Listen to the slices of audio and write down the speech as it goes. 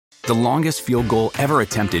The longest field goal ever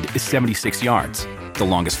attempted is 76 yards. The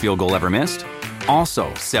longest field goal ever missed?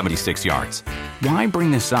 Also 76 yards. Why bring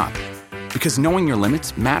this up? Because knowing your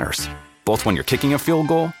limits matters, both when you're kicking a field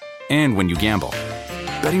goal and when you gamble.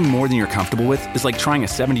 Betting more than you're comfortable with is like trying a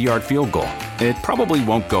 70-yard field goal. It probably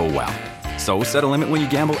won't go well. So set a limit when you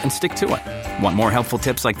gamble and stick to it. Want more helpful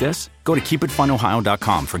tips like this? Go to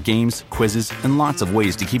keepitfunohio.com for games, quizzes, and lots of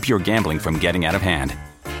ways to keep your gambling from getting out of hand.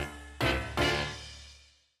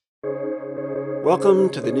 Welcome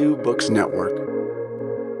to the New Books Network.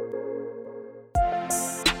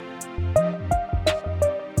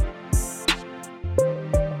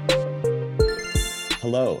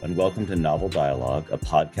 Hello, and welcome to Novel Dialogue, a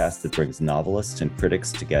podcast that brings novelists and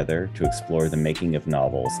critics together to explore the making of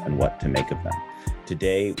novels and what to make of them.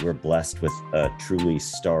 Today, we're blessed with a truly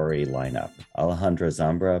starry lineup: Alejandra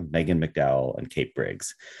Zambra, Megan McDowell, and Kate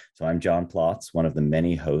Briggs. So I'm John Plotz, one of the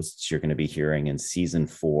many hosts you're going to be hearing in Season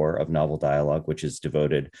 4 of Novel Dialogue, which is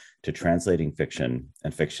devoted to translating fiction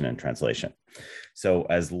and translation. So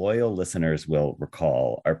as loyal listeners will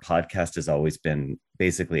recall, our podcast has always been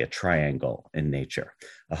basically a triangle in nature.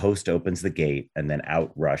 A host opens the gate, and then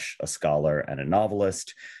out rush a scholar and a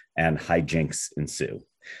novelist, and hijinks ensue.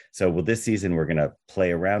 So with this season, we're going to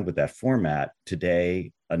play around with that format.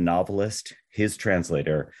 Today, a novelist, his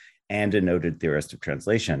translator, and a noted theorist of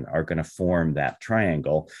translation are going to form that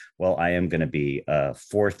triangle, while I am going to be a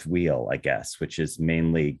fourth wheel, I guess, which is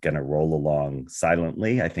mainly going to roll along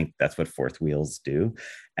silently. I think that's what fourth wheels do,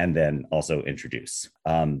 and then also introduce.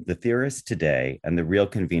 The theorist today and the real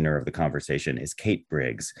convener of the conversation is Kate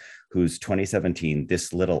Briggs, whose 2017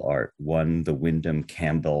 This Little Art won the Wyndham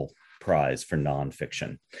Campbell Prize for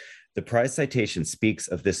Nonfiction. The prize citation speaks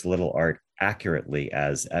of This Little Art accurately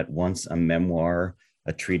as at once a memoir,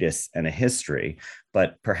 a treatise, and a history,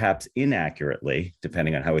 but perhaps inaccurately,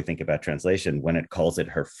 depending on how we think about translation, when it calls it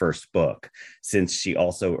her first book, since she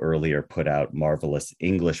also earlier put out marvelous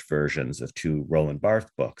English versions of two Roland Barthes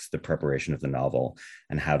books, The Preparation of the Novel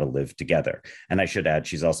and How to Live Together. And I should add,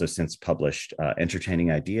 she's also since published Entertaining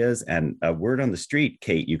Ideas, and a word on the street,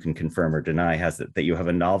 Kate, you can confirm or deny, has that you have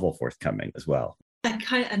a novel forthcoming as well.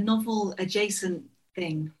 A novel adjacent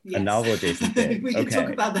thing. Yes. A novel adjacent thing. We can talk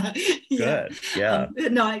about that. Good. Yeah.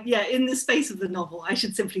 In the space of the novel. I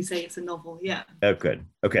should simply say it's a novel. Yeah. Oh, good.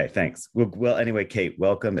 Okay, thanks. Well, anyway, Kate,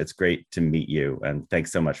 welcome. It's great to meet you. And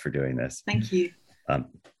thanks so much for doing this. Thank you.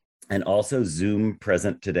 And also Zoom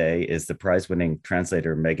present today is the prize-winning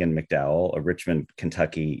translator Megan McDowell, a Richmond,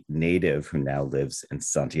 Kentucky native who now lives in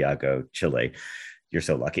Santiago, Chile. You're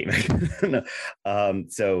so lucky.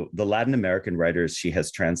 So the Latin American writers she has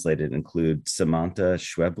translated include Samantha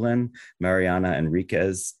Schweblin, Mariana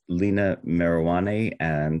Enriquez, Lina Meruane,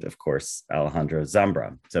 and of course, Alejandra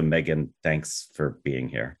Zambra. So Megan, thanks for being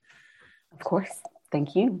here. Of course.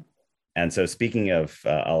 Thank you. And so speaking of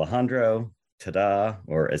Alejandro, tada,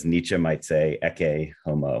 or as Nietzsche might say, ecce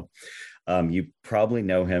homo. You probably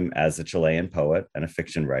know him as a Chilean poet and a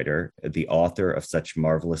fiction writer, the author of such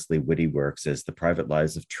marvelously witty works as The Private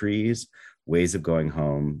Lives of Trees, Ways of Going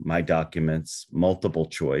Home, My Documents, Multiple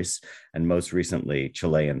Choice, and most recently,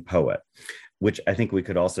 Chilean Poet, which I think we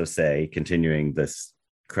could also say, continuing this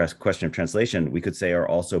question of translation, we could say are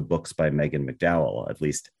also books by Megan McDowell, at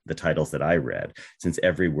least the titles that I read, since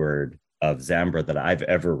every word of Zambra that I've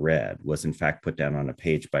ever read was in fact put down on a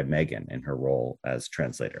page by Megan in her role as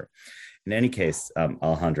translator. In any case,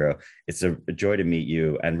 Alejandro, it's a joy to meet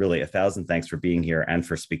you, and really 1,000 thanks for being here and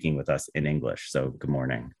for speaking with us in English. So good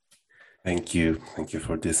morning. Thank you. Thank you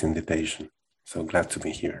for this invitation. So glad to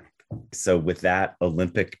be here. So with that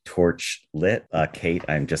Olympic torch lit, Kate,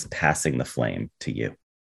 I'm just passing the flame to you.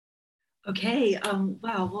 Okay.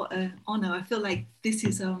 Wow, what an honor. I feel like this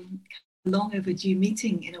is a long overdue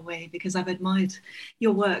meeting in a way, because I've admired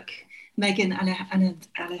your work, Megan and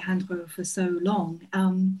Alejandro, for so long.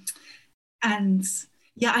 And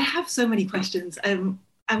yeah, I have so many questions.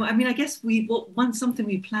 I guess something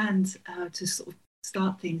we planned to sort of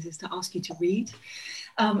start things is to ask you to read,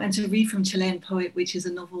 and to read from Chilean Poet, which is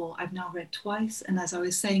a novel I've now read twice. And as I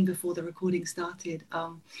was saying before the recording started,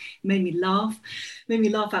 it made me laugh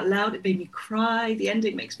out loud. It made me cry. The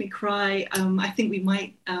ending makes me cry. I think we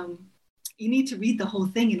might, you need to read the whole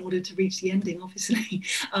thing in order to reach the ending, obviously.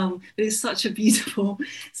 But it's such a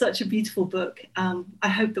beautiful book. I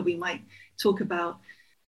hope that we might talk about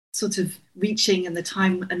sort of reaching and the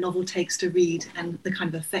time a novel takes to read and the kind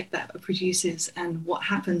of effect that it produces and what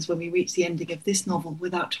happens when we reach the ending of this novel,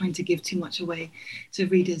 without trying to give too much away to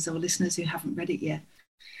readers or listeners who haven't read it yet.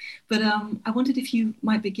 But I wondered if you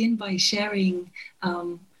might begin by sharing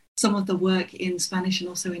some of the work in Spanish and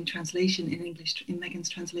also in translation, in English, in Megan's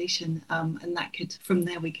translation. And that could, from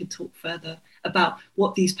there, we could talk further about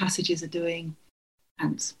what these passages are doing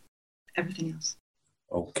and everything else.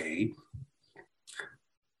 Okay.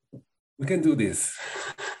 We can do this.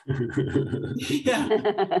 Yeah.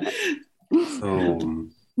 So,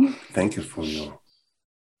 thank you for your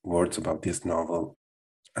words about this novel.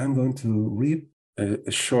 I'm going to read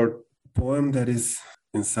a short poem that is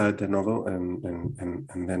inside the novel, and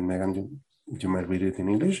then Megan, you might read it in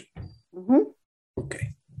English. Mm-hmm.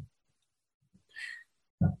 Okay.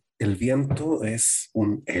 El viento es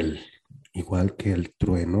un él, igual que el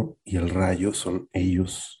trueno y el rayo son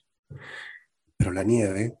ellos. Pero la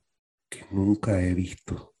nieve que nunca he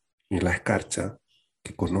visto, y la escarcha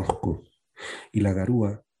que conozco, y la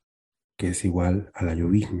garúa que es igual a la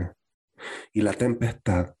llovizna, y la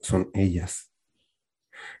tempestad son ellas.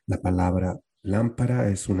 La palabra lámpara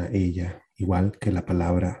es una ella, igual que la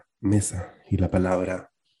palabra mesa, y la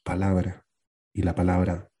palabra palabra, y la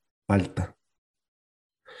palabra falta.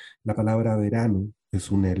 La palabra verano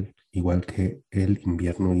es un él, igual que el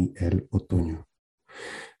invierno y el otoño.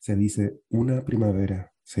 Se dice una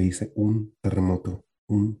primavera, se dice un terremoto,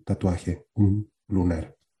 un tatuaje, un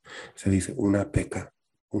lunar. Se dice una peca,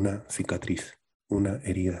 una cicatriz, una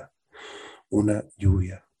herida, una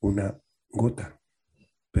lluvia, una gota,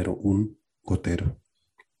 pero un gotero.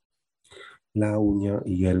 La uña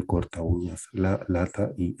y el corta uñas, la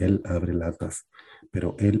lata y el abre latas,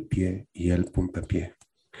 pero el pie y el puntapié.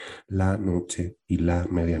 La noche y la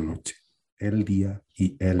medianoche, el día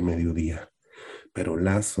y el mediodía, pero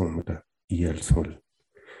la sombra y el sol,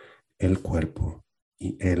 el cuerpo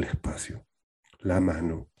y el espacio, la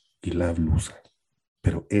mano y la blusa,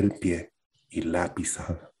 pero el pie y la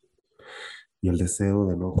pisada, y el deseo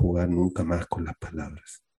de no jugar nunca más con las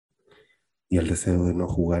palabras, y el deseo de no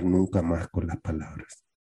jugar nunca más con las palabras,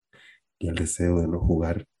 y el deseo de no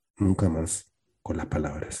jugar nunca más con las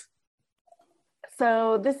palabras.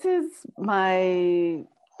 So this is my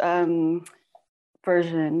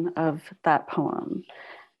version of that poem,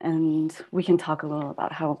 and we can talk a little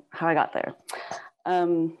about how I got there.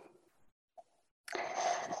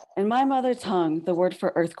 In my mother tongue, the word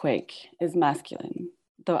for earthquake is masculine,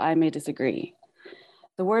 though I may disagree.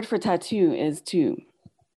 The word for tattoo is too.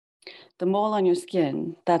 The mole on your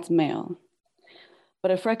skin, that's male.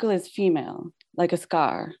 But a freckle is female, like a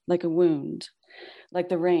scar, like a wound, like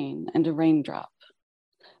the rain and a raindrop.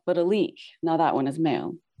 But a leak, now that one is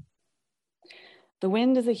male. The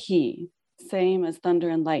wind is a he, same as thunder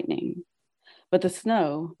and lightning. But the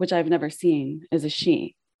snow, which I've never seen, is a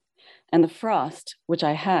she. And the frost, which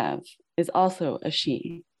I have, is also a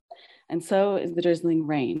she. And so is the drizzling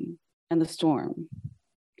rain and the storm.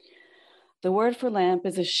 The word for lamp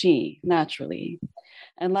is a she, naturally,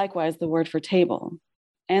 and likewise the word for table,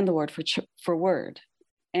 and the word for word,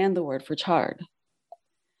 and the word for charred.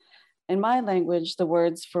 In my language, the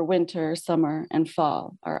words for winter, summer, and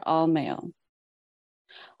fall are all male.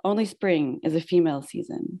 Only spring is a female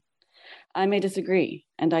season. I may disagree,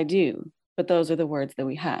 and I do, but those are the words that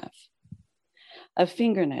we have. A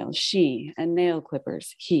fingernail, she, and nail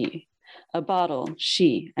clippers, he. A bottle,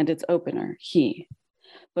 she, and its opener, he.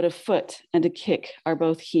 But a foot and a kick are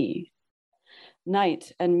both he.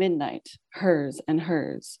 Night and midnight, hers and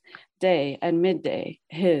hers. Day and midday,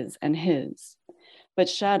 his and his. But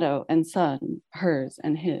shadow and sun, hers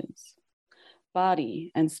and his.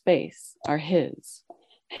 Body and space are his.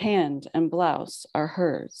 Hand and blouse are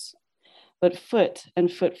hers. But foot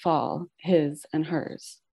and footfall, his and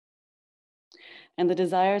hers. And the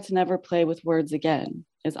desire to never play with words again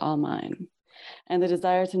is all mine. And the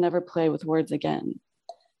desire to never play with words again.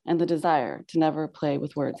 And the desire to never play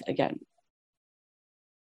with words again.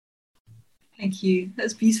 Thank you.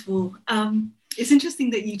 That's beautiful. It's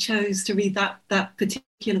interesting that you chose to read that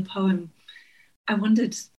particular poem. I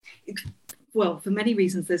wondered, well, for many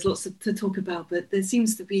reasons, there's lots to talk about, but there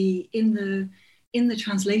seems to be in the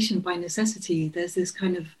translation by necessity, there's this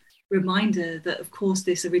kind of reminder that, of course,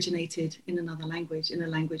 this originated in another language, in a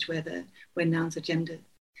language where nouns are gendered.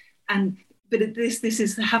 But this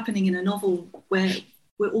is happening in a novel where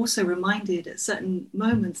we're also reminded at certain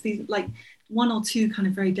moments, these like one or two kind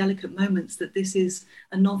of very delicate moments, that this is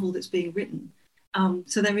a novel that's being written.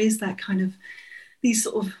 So there is that kind of, these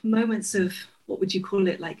sort of moments of, what would you call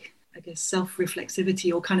it, like, I guess,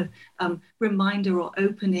 self-reflexivity or kind of reminder or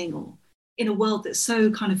opening, or in a world that's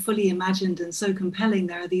so kind of fully imagined and so compelling,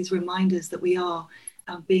 there are these reminders that we are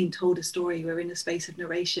being told a story. We're in a space of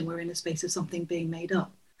narration. We're in a space of something being made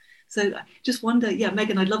up. So I just wonder,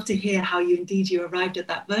 Megan, I'd love to hear how you arrived at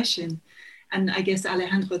that version. And I guess,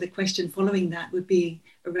 Alejandro, the question following that would be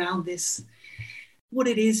around this what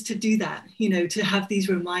it is to do that, you know, to have these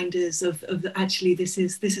reminders of actually this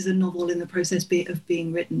is a novel in the process of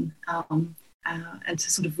being written, and to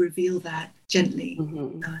sort of reveal that gently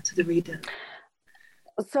to the reader.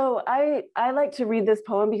 So I like to read this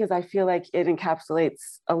poem because I feel like it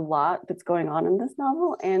encapsulates a lot that's going on in this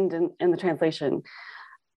novel and in the translation.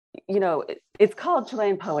 You know, it's called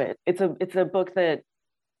Chilean Poet. It's a book that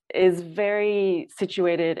is very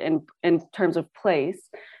situated in terms of place,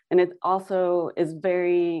 and it also is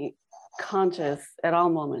very conscious at all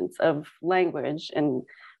moments of language and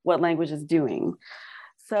what language is doing.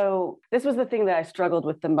 So this was the thing that I struggled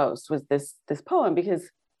with the most, was this poem, because,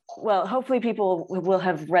 well, hopefully people will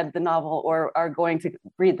have read the novel or are going to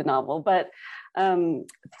read the novel, but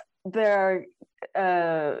there's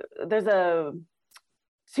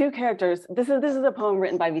two characters. This is a poem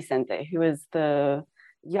written by Vicente, who is the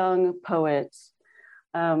young poet,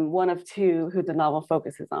 one of two who the novel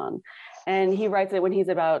focuses on. And he writes it when he's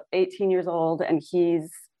about 18 years old, and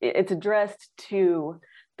it's addressed to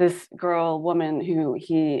this woman who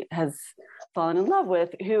he has fallen in love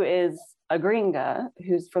with, who is a gringa,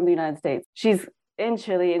 who's from the United States. She's in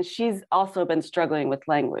Chile, and she's also been struggling with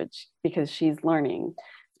language because she's learning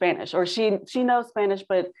Spanish, or she knows Spanish,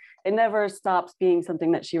 but it never stops being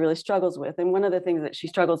something that she really struggles with. And one of the things that she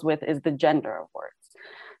struggles with is the gender of words.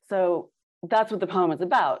 So that's what the poem is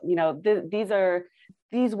about. You know,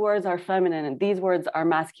 these words are feminine and these words are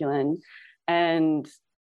masculine, and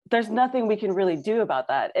there's nothing we can really do about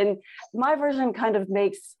that. And my version kind of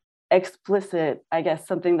makes explicit, I guess,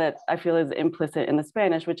 something that I feel is implicit in the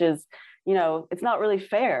Spanish, which is, you know, it's not really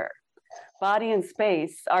fair. Body and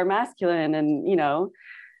space are masculine, and, you know,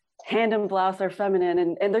 hand and blouse are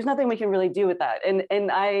feminine, and there's nothing we can really do with that.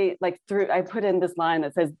 And I put in this line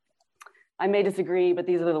that says, I may disagree, but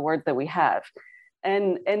these are the words that we have.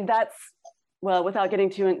 And that's, well, without getting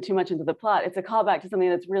too much into the plot, it's a callback to something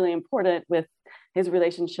that's really important with his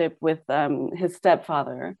relationship with his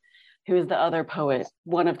stepfather, who is the other poet,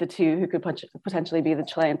 one of the two who could potentially be the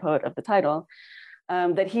Chilean poet of the title,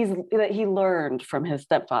 that he learned from his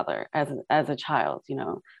stepfather as a child. You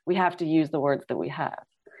know, we have to use the words that we have.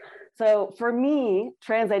 So for me,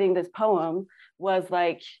 translating this poem was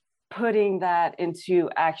like putting that into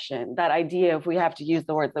action, that idea of we have to use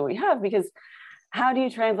the words that we have, because how do you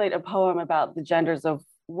translate a poem about the genders of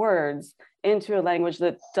words into a language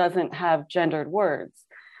that doesn't have gendered words?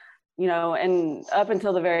 You know, and up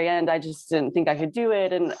until the very end, I just didn't think I could do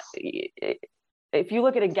it. And if you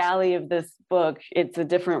look at a galley of this book, it's a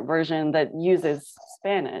different version that uses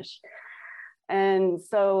Spanish. And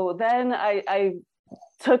so then I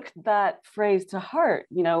took that phrase to heart.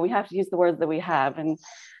 You know, we have to use the words that we have. And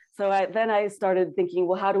so I started thinking,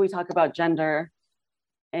 well, how do we talk about gender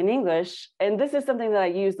in English? And this is something that I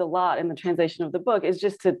used a lot in the translation of the book, is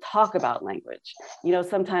just to talk about language. You know,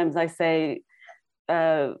 sometimes I say,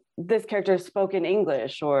 this character spoke in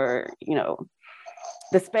English, or, you know,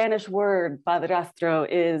 the Spanish word padrastro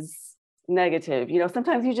is negative. You know,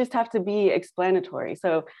 sometimes you just have to be explanatory.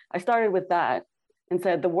 So I started with that and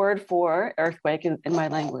said the word for earthquake in my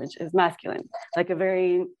language is masculine, like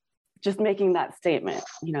just making that statement,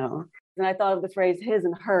 you know. And I thought of the phrase his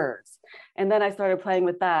and hers. And then I started playing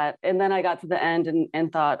with that. And then I got to the end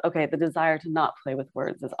and thought, okay, the desire to not play with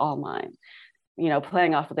words is all mine, you know,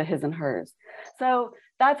 playing off of the his and hers. So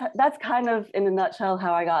that's kind of in a nutshell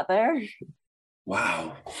how I got there.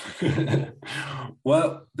 Wow.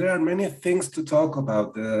 Well, there are many things to talk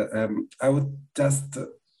about. I would just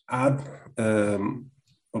add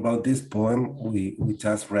about this poem we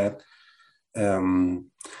just read,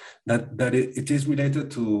 that it is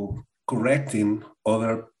related to correcting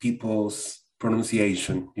other people's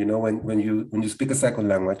pronunciation. You know, when you speak a second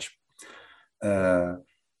language,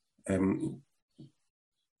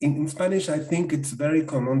 in Spanish, I think it's very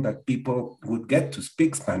common that people would get to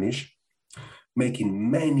speak Spanish, making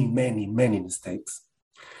many, many, many mistakes,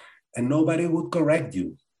 and nobody would correct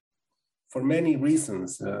you for many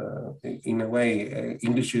reasons. In a way,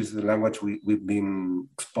 English is the language we've been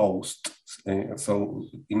exposed. So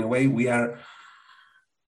in a way, we are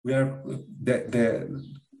an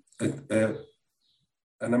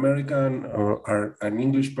American or an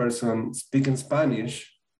English person speaking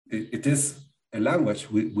Spanish. It is a language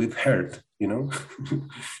we've heard, you know.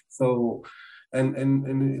 So, and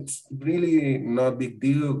it's really not a big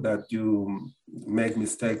deal that you make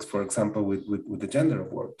mistakes, for example, with the gender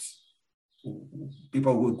of words.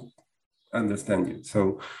 People would understand you.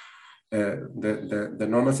 So the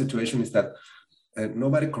normal situation is that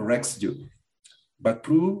nobody corrects you. But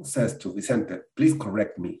Prue says to Vicente, please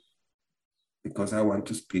correct me, because I want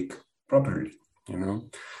to speak properly, you know.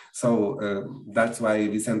 So that's why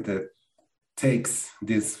Vicente takes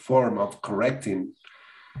this form of correcting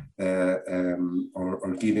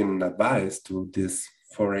or giving advice to this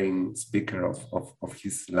foreign speaker of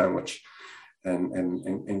his language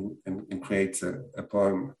and creates a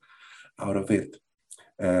poem out of it.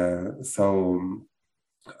 So,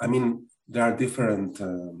 I mean, there are different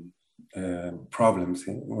problems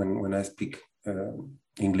when I speak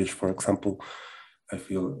English, for example. I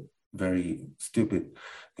feel very stupid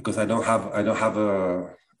because I don't have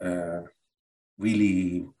a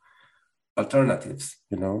really alternatives,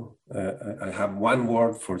 you know. I have one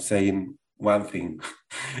word for saying one thing,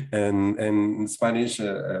 and in Spanish,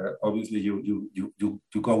 obviously you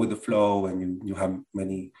go with the flow, and you have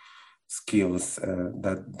many skills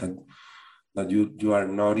that you are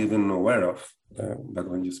not even aware of. But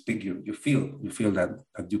when you speak, you feel that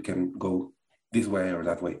you can go this way or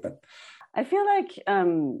that way. But I feel like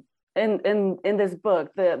in this book,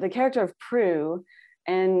 the character of Prue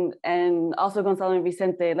and also Gonzalo and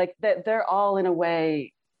Vicente, like they're all in a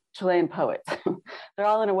way Chilean poets. They're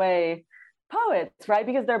all in a way poets, right?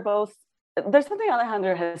 Because there's something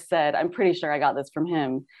Alejandro has said, I'm pretty sure I got this from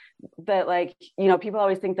him, that like, you know, people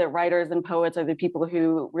always think that writers and poets are the people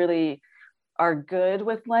who really are good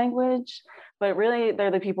with language, but really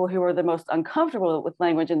they're the people who are the most uncomfortable with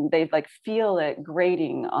language, and they like feel it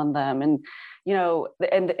grating on them, and you know,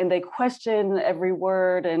 and they question every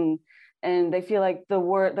word, and they feel like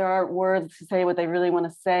there aren't words to say what they really want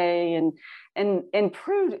to say, and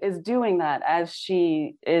Prue is doing that as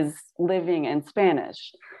she is living in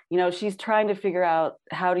Spanish. You know, she's trying to figure out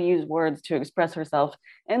how to use words to express herself,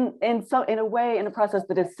 and in a process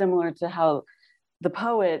that is similar to how the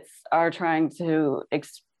poets are trying to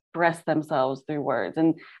express themselves through words.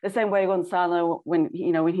 And the same way Gonzalo, when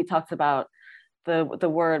he talks about the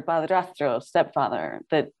word padrastro, stepfather,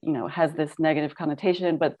 that, you know, has this negative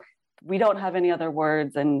connotation, but we don't have any other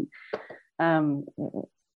words, and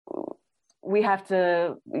we have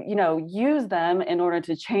to, you know, use them in order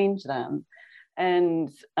to change them. And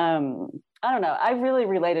I don't know, I really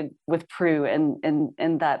related with Prue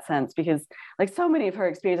in that sense, because like so many of her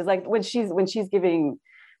experiences, like when she's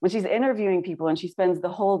interviewing people and she spends the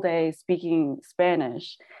whole day speaking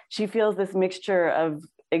Spanish, she feels this mixture of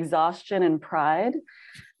exhaustion and pride,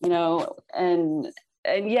 you know, and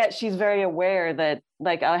yet she's very aware that,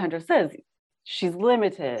 like Alejandro says, she's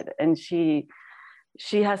limited, and she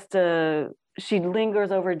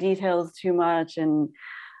lingers over details too much, and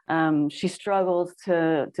she struggles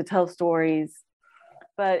to tell stories.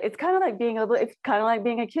 But it's kind of like being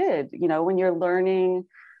a kid, you know, when you're learning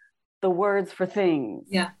the words for things.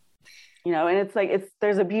 Yeah. You know, and it's like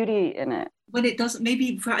there's a beauty in it. When it doesn't,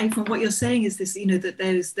 maybe from what you're saying is this, you know, that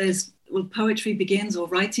there's poetry begins, or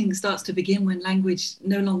writing starts to begin, when language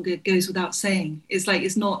no longer goes without saying. It's like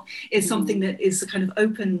it's something that is kind of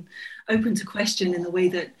open to question in the way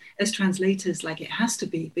that as translators, like, it has to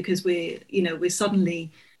be, because we're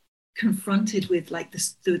suddenly confronted with like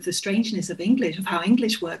the strangeness of English, of how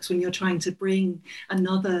English works when you're trying to bring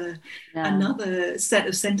another set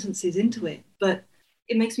of sentences into it. But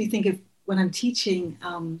it makes me think of when I'm teaching,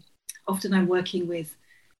 often I'm working with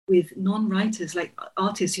non-writers, like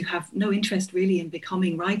artists who have no interest really in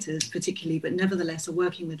becoming writers particularly, but nevertheless are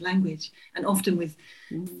working with language, and often with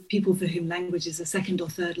people for whom language is a second or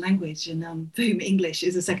third language, and for whom English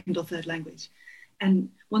is a second or third language. And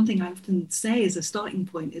one thing I often say as a starting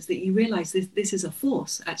point is that you realize this is a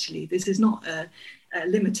force, actually. This is not a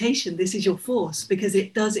limitation. This is your force, because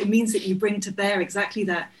it means that you bring to bear exactly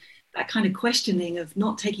that kind of questioning of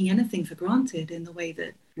not taking anything for granted in the way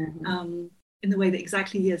that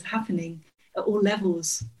exactly is happening at all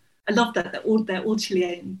levels. I love that they're all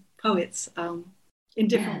Chilean poets in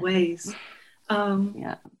different ways.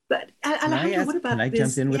 But Alejandro, what about this? Can I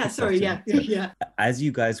jump in with a question? Yeah. As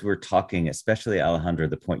you guys were talking, especially Alejandro,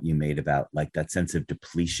 the point you made about like that sense of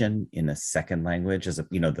depletion in a second language, as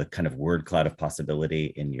the kind of word cloud of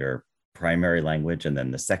possibility in your primary language, and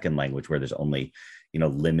then the second language where there's only,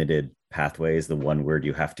 limited pathways, the one word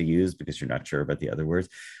you have to use because you're not sure about the other words.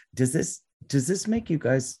 Does this make you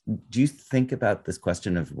guys, do you think about this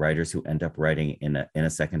question of writers who end up writing in a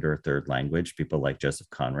second or a third language, people like Joseph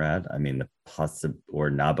Conrad, or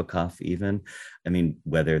Nabokov even,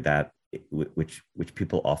 whether that, which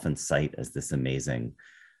people often cite as this amazing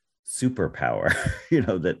superpower,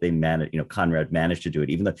 that they managed, Conrad managed to do it,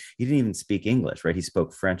 even though he didn't even speak English, right? He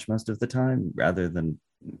spoke French most of the time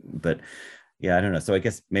but yeah, I don't know. So I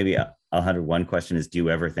guess maybe Alejandro, one question is, do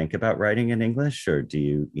you ever think about writing in English, or do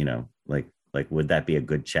you, like would that be a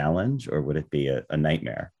good challenge, or would it be a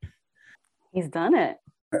nightmare? He's done it.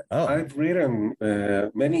 Oh, I've written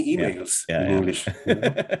many emails in yeah. English. You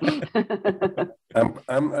know?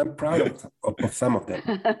 I'm proud of some of them.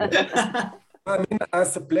 I mean,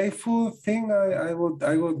 as a playful thing, I would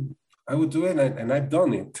do it, and I've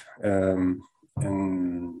done it.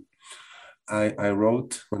 And I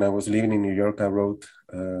wrote when I was living in New York. I wrote,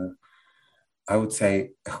 I would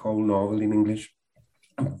say, a whole novel in English.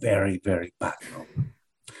 A very, very bad novel,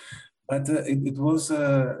 but it was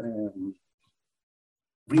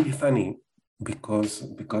really funny because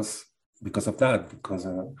of that.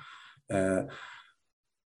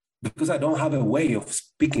 Because I don't have a way of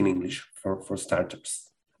speaking English for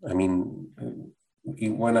starters. I mean,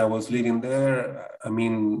 when I was living there, I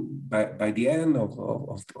mean, by the end of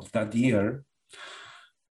that year,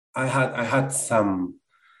 I had some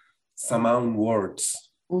own words.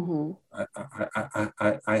 Mm-hmm.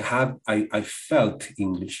 I felt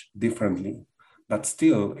English differently, but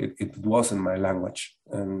still it wasn't my language,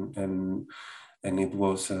 and it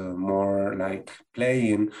was more like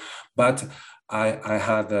playing. But I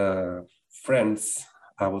had friends.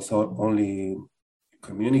 I was only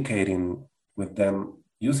communicating with them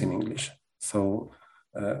using English, so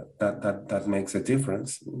that makes a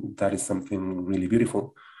difference. That is something really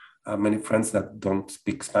beautiful. Many friends that don't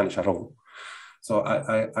speak Spanish at all. So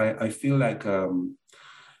I feel like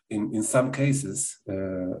in some cases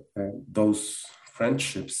those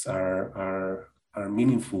friendships are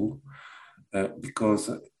meaningful because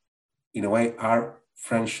in a way our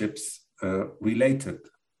friendships related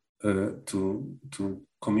to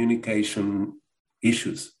communication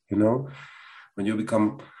issues. You know, when you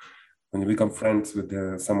become friends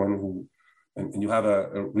with someone who and you have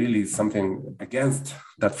a really something against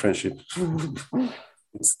that friendship.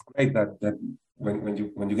 It's great that when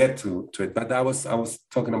you get to it. But I was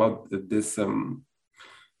talking about this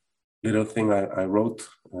little thing I wrote,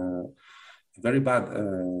 very bad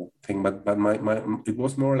thing, but my it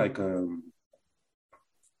was more like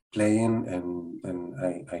playing, and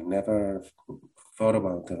I never thought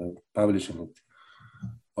about publishing it,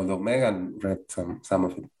 although Megan read some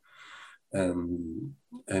of it.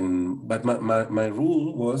 But my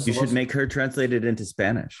rule was you should make her translate it into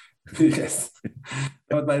Spanish. Yes,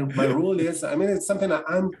 but my rule is, I mean, it's something that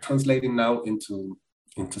I'm translating now into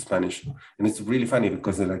Spanish, and it's really funny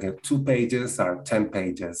because like 2 pages are 10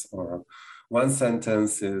 pages, or one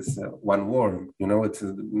sentence is one word. You know, it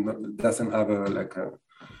doesn't have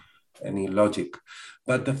any logic.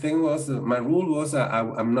 But the thing was, my rule was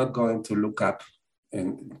I'm not going to look up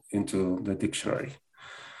into the dictionary.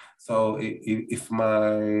 So if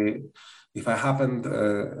my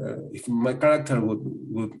character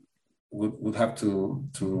would have to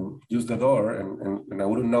use the door, and I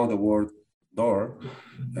wouldn't know the word door,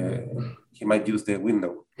 he might use the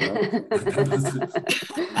window. You know?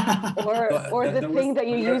 or the thing that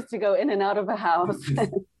you use to go in and out of a house.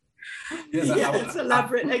 Yes, it's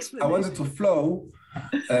elaborate explanation. I wanted to flow,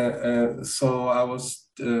 so I was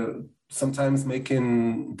sometimes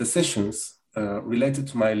making decisions related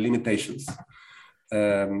to my limitations,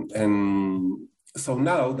 and so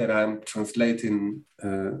now that I'm translating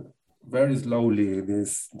very slowly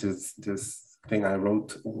this thing I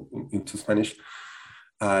wrote into Spanish,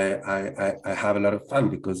 I have a lot of fun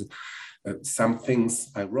because some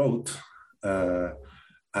things I wrote,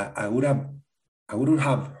 I wouldn't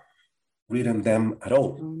have written them at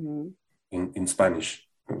all in Spanish.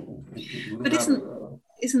 But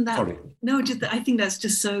isn't that sorry. No? I think that's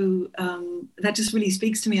just so that just really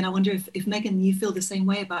speaks to me, and I wonder if Megan, you feel the same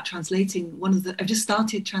way about translating. I've just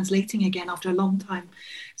started translating again after a long time,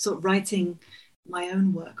 sort of writing my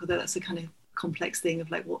own work. Although that's a kind of complex thing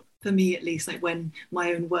of like what, for me at least, like when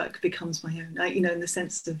my own work becomes my own. You know, in the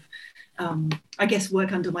sense of I guess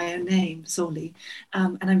work under my own name solely,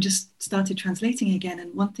 and I've just started translating again.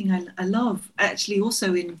 And one thing I love actually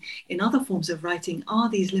also in other forms of writing are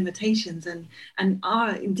these limitations and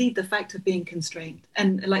are indeed the fact of being constrained,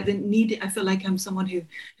 and like the need. I feel like I'm someone who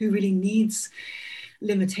really needs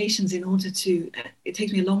limitations in order to, it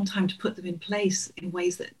takes me a long time to put them in place in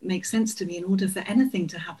ways that make sense to me in order for anything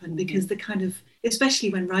to happen, because the kind of, especially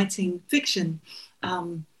when writing fiction,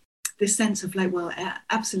 this sense of like, well,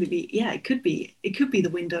 absolutely, yeah, it could be the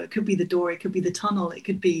window, it could be the door, it could be the tunnel, it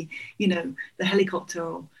could be, you know, the helicopter,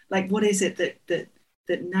 or like, what is it that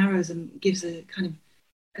narrows and gives a kind of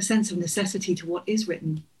a sense of necessity to what is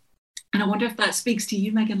written? And I wonder if that speaks to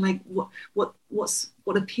you, Megan, like what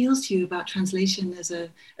appeals to you about translation as a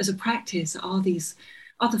practice are the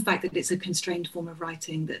fact that it's a constrained form of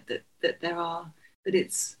writing, that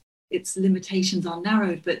its limitations are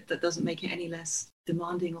narrowed, but that doesn't make it any less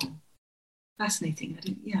demanding or fascinating.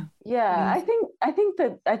 I think I think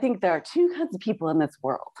there are two kinds of people in this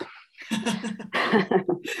world.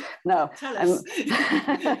 No, Tell us.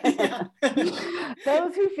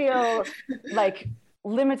 those who feel like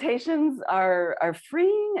limitations are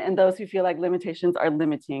freeing, and those who feel like limitations are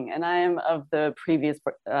limiting. And I am of the previous,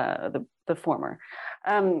 the former.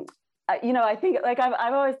 I think like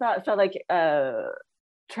I've always felt like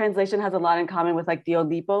translation has a lot in common with like the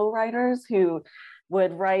Oulipo writers who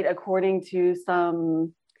would write according to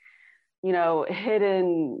some,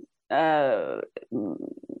 hidden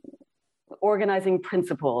organizing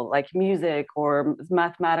principle, like music or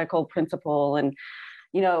mathematical principle. And,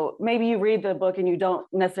 maybe you read the book and you don't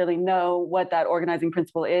necessarily know what that organizing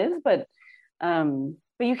principle is, but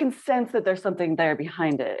you can sense that there's something there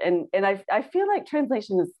behind it. And I feel like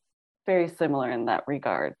translation is very similar in that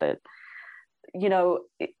regard, that,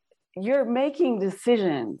 you're making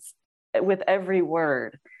decisions with every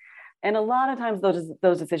word. And a lot of times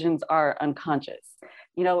those decisions are unconscious.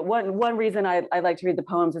 One reason I like to read the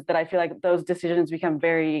poems is that I feel like those decisions become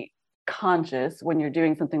very conscious when you're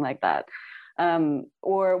doing something like that.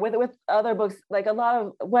 Or with other books, like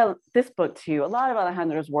this book too, a lot of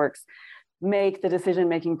Alejandro's works make the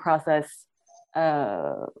decision-making process,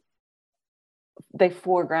 they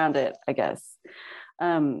foreground it, I guess.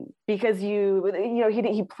 Because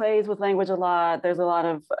he plays with language a lot. There's a lot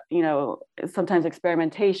of, sometimes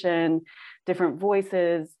experimentation, different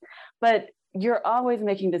voices, but you're always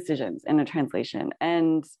making decisions in a translation.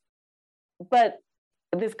 But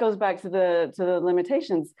this goes back to the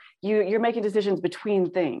limitations. You're making decisions between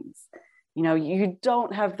things. You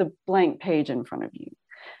don't have the blank page in front of you.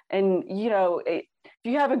 And, if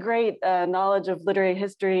you have a great knowledge of literary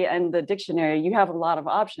history and the dictionary, you have a lot of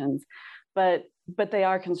options, but they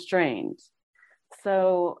are constrained.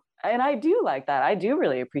 So, and I do like that. I do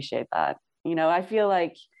really appreciate that. I feel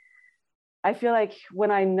like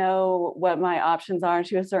when I know what my options are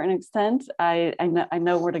to a certain extent, I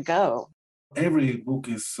know where to go. Every book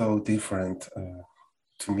is so different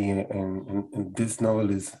to me, and this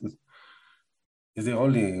novel is the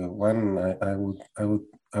only one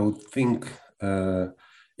I would think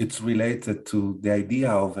it's related to the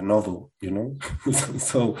idea of a novel, and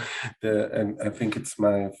I think it's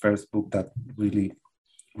my first book that really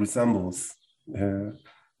resembles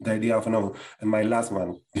the idea of a novel, and my last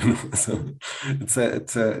one, So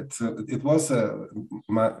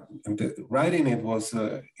writing it was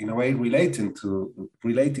in a way relating to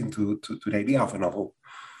the idea of a novel.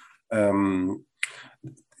 And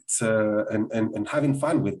having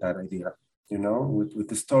fun with that idea, with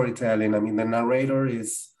the storytelling. I mean, the narrator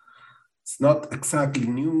it's not exactly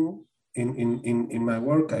new in my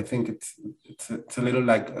work. I think it's a little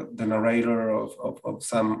like the narrator of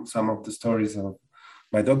some of the stories of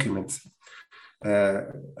my documents. I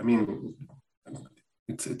mean,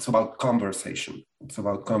 it's about conversation. It's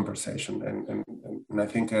about conversation, and I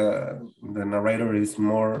think the narrator is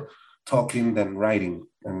more talking than writing,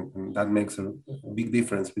 and that makes a big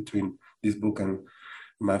difference between this book and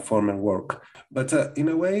my former work. But in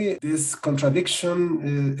a way, this contradiction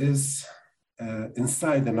is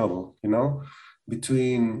inside the novel,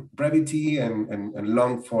 between brevity and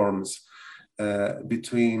long forms,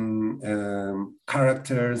 between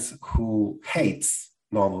characters who hates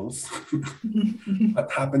novels,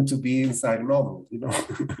 but happen to be inside a novel,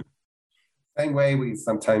 Same way we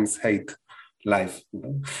sometimes hate life,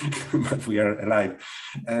 but we are alive,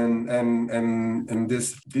 and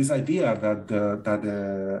this idea that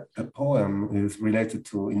a poem is related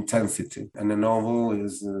to intensity, and a novel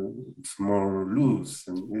is it's more loose,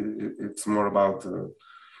 and it's more about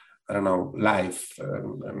life,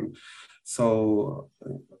 and so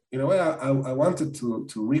in a way I wanted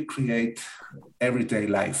to recreate everyday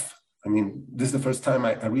life. I mean, this is the first time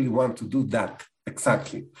I really want to do that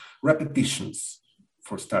exactly. Repetitions,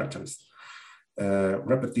 for starters.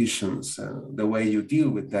 Repetitions, the way you deal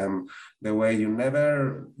with them, the way you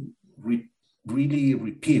never really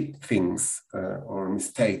repeat things or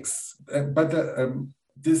mistakes. But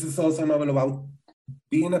this is also a novel about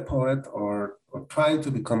being a poet or trying to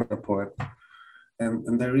become a poet.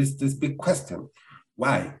 And there is this big question: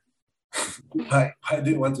 why? Why do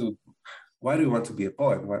you want to be a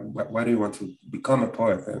poet? Why do you want to become a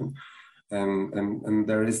poet? And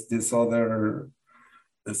there is this other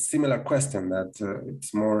a similar question that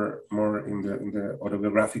it's more in the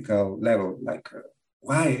autobiographical level, like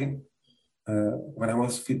why when I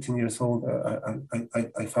was 15 years old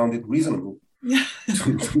I found it reasonable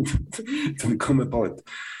to become a poet,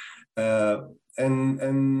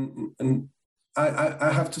 and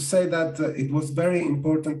I have to say that it was very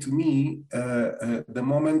important to me the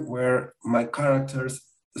moment where my characters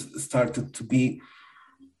started to be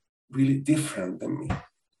really different than me.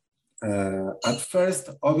 At first,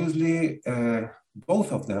 obviously,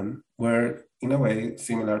 both of them were in a way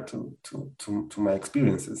similar to my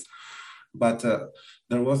experiences. But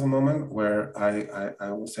there was a moment where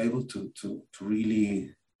I was able to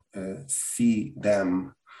really see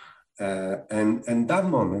them. And that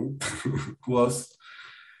moment was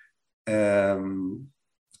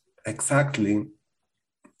exactly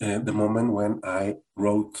the moment when I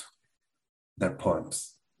wrote their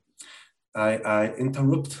poems. I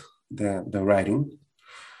interrupt the writing,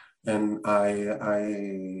 and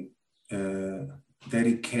I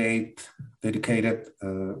dedicated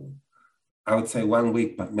I would say 1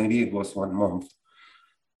 week, but maybe it was 1 month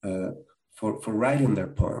for writing their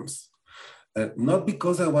poems. Not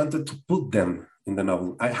because I wanted to put them in the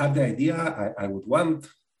novel. I had the idea I would want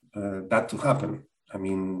that to happen. I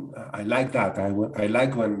mean, I like that. I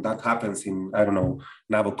like when that happens in, I don't know,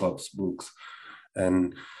 Nabokov's books,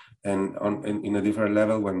 and in a different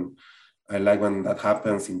level when I like when that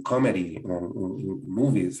happens in comedy and in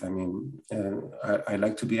movies. I mean, I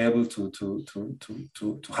like to be able to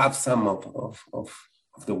have some of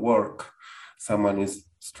the work someone is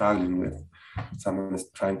struggling with, someone is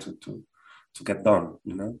trying to get done,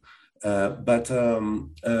 you know. But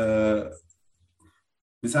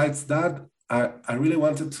besides that, I really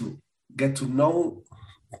wanted to get to know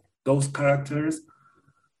those characters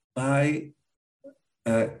by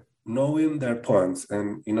knowing their poems,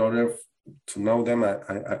 and in order to know them, I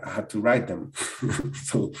had to write them.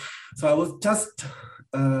 so I was just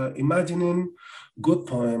imagining good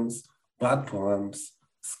poems, bad poems,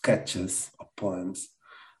 sketches of poems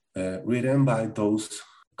written by those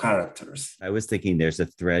characters. I was thinking there's a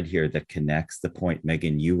thread here that connects the point,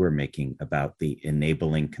 Megan, you were making about the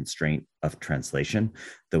enabling constraint of translation.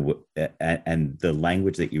 And the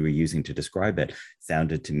language that you were using to describe it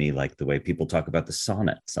sounded to me like the way people talk about the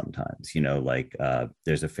sonnet sometimes, you know, like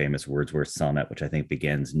there's a famous Wordsworth sonnet, which I think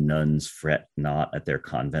begins, nuns fret not at their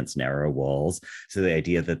convent's narrow walls. So the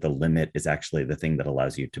idea that the limit is actually the thing that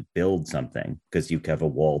allows you to build something because you have a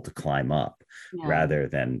wall to climb up, rather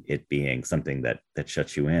than it being something that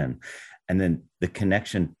shuts you in. And then the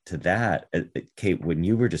connection to that, Kate, when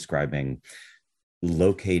you were describing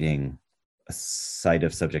locating a site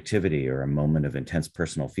of subjectivity or a moment of intense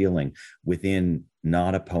personal feeling within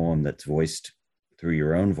not a poem that's voiced through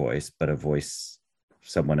your own voice, but a voice,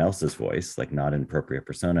 someone else's voice, like not in propria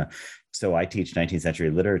persona. So I teach 19th century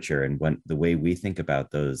literature, and when the way we think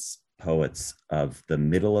about those poets of the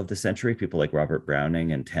middle of the century, people like Robert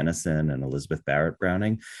Browning and Tennyson and Elizabeth Barrett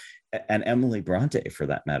Browning, and Emily Bronte for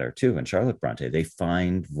that matter too, and Charlotte Bronte, they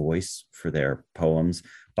find voice for their poems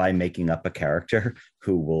by making up a character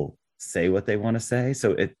who will say what they want to say.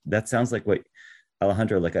 So that sounds like what,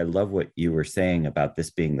 Alejandro, like I love what you were saying about this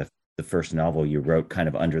being the first novel you wrote kind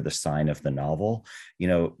of under the sign of the novel, you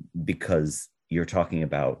know, because you're talking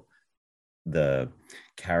about the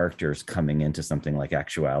characters coming into something like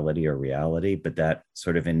actuality or reality, but that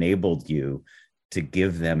sort of enabled you to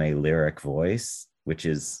give them a lyric voice, which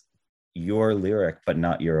is your lyric, but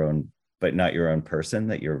not your own person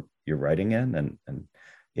that you're writing in. And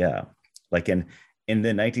yeah, like in the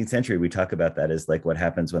 19th century, we talk about that as like what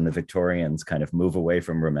happens when the Victorians kind of move away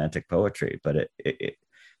from romantic poetry, but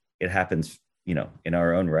it happens, you know, in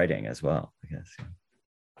our own writing as well, I guess.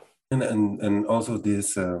 And also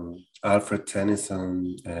this Alfred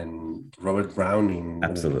Tennyson and Robert Browning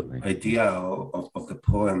idea of the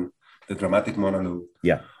poem, the dramatic monologue,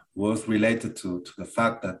 was related to the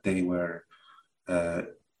fact that they were,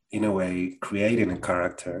 in a way, creating a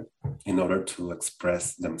character in order to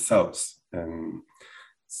express themselves. And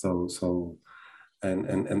so I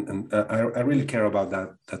really care about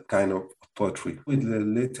that kind of poetry. With the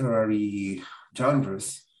literary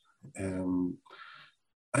genres,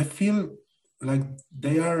 I feel like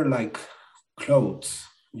they are like clothes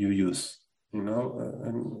you use, you know,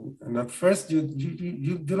 and at first you're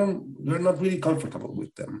not really comfortable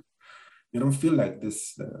with them. You don't feel like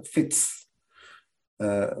this fits,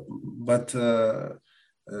 but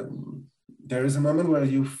there is a moment where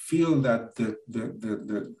you feel that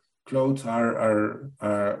the clothes are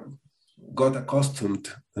got accustomed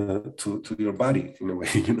to your body in a way,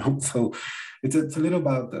 you know. So it's a little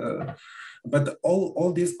about. But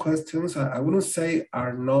all these questions, I wouldn't say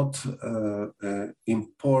are not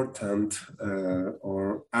important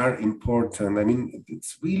or are important. I mean,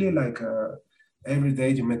 it's really like every day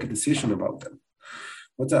you make a decision about them.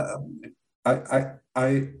 But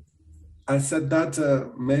I said that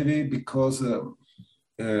maybe because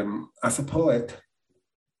as a poet,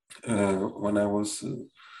 when I was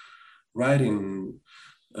writing,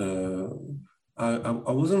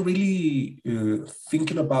 I wasn't really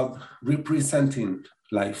thinking about representing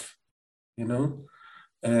life, you know.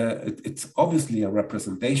 It's obviously a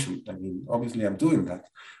representation. I mean, obviously I'm doing that,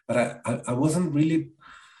 but I wasn't really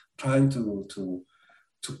trying to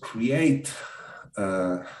create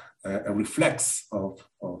a reflex of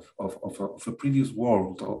a previous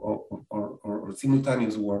world or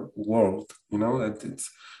simultaneous world. You know, it's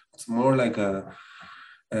more like a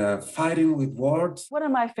fighting with words. One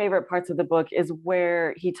of my favorite parts of the book is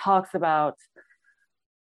where he talks about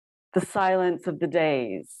the silence of the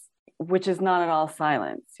days, which is not at all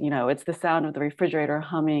silence. You know, it's the sound of the refrigerator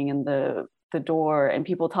humming and the door and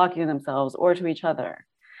people talking to themselves or to each other.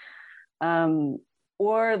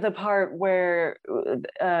 Or the part where,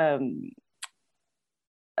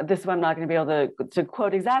 this one I'm not going to be able to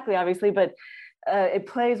quote exactly, obviously, but it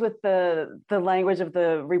plays with the language of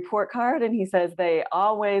the report card. And he says they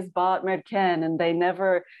always bought Merken and they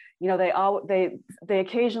never, you know, they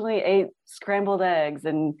occasionally ate scrambled eggs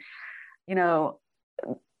and, you know,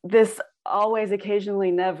 this always, occasionally,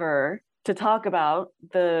 never, to talk about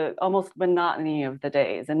the almost monotony of the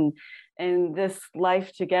days and this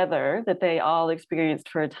life together that they all experienced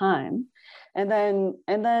for a time. And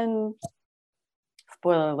then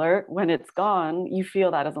spoiler alert, when it's gone, you feel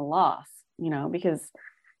that as a loss, you know, because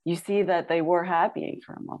you see that they were happy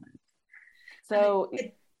for a moment. So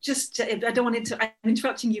I don't want it to, I'm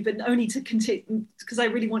interrupting you, but only to continue, because I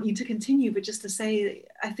really want you to continue, but just to say,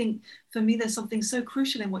 I think for me, there's something so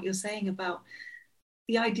crucial in what you're saying about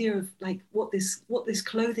the idea of like what this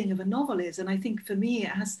clothing of a novel is. And I think for me, it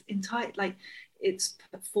has its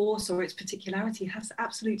force or its particularity has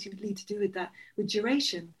absolutely to do with that, with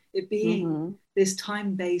duration, it being this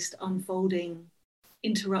time-based, unfolding,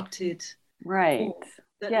 interrupted. Right.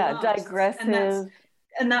 Yeah, lasts. Digressive.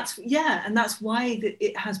 And that's why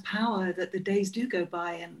it has power, that the days do go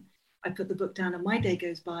by and I put the book down and my day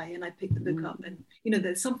goes by and I pick the book up, and you know,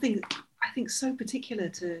 there's something I think so particular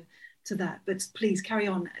to that. But please carry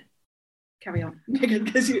on, Megan,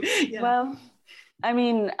 because Well, I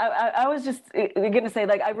mean, I was just going to say,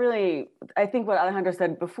 like, I think what Alejandro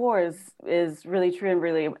said before is really true and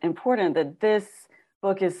really important, that this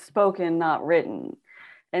book is spoken, not written,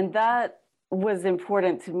 and that was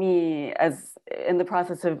important to me as in the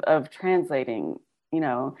process of translating. You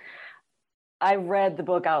know, I read the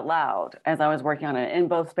book out loud as I was working on it in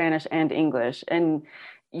both Spanish and English. And,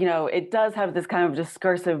 you know, it does have this kind of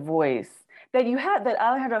discursive voice that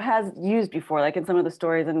Alejandro has used before, like in some of the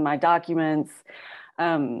stories in my documents.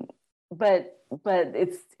 But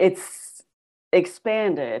it's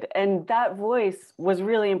expanded. And that voice was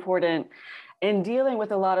really important in dealing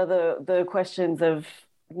with a lot of the questions of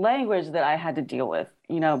language that I had to deal with,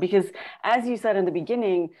 you know, because as you said in the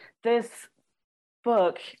beginning, this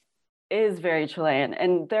book is very Chilean,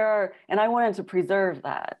 and I wanted to preserve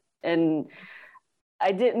that, and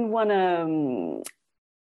I didn't want to,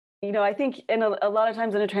 you know, I think in a lot of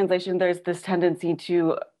times in a translation, there's this tendency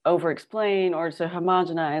to over-explain or to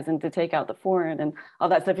homogenize and to take out the foreign and all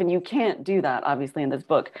that stuff, and you can't do that, obviously, in this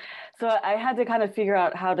book. So I had to kind of figure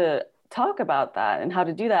out how to talk about that and how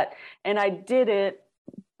to do that, and I did it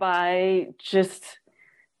by just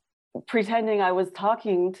pretending I was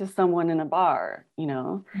talking to someone in a bar, you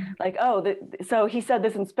know, like, so he said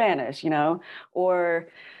this in Spanish, you know, or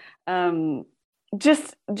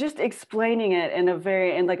just explaining it in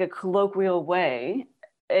like a colloquial way,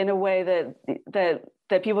 in a way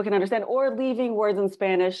that people can understand, or leaving words in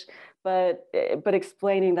Spanish, but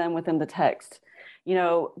explaining them within the text, you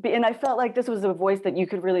know. And I felt like this was a voice that you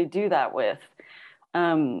could really do that with.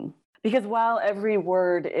 Because while every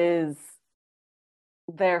word is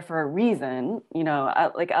there for a reason, you know,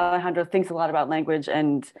 like Alejandro thinks a lot about language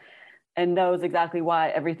and knows exactly why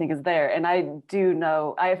everything is there. And I do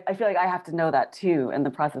know, I feel like I have to know that too in the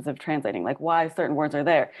process of translating, like why certain words are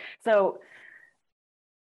there. So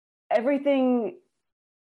everything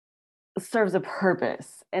serves a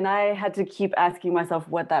purpose. And I had to keep asking myself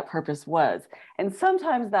what that purpose was. And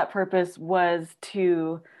sometimes that purpose was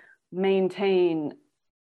to maintain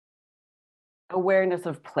awareness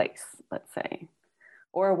of place, let's say,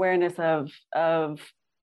 or awareness of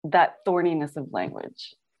that thorniness of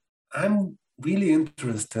language. I'm really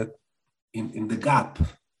interested in the gap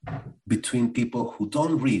between people who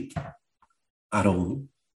don't read at all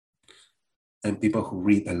and people who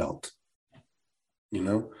read a lot, you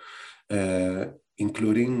know,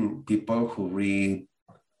 including people who read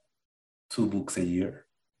 2 books a year,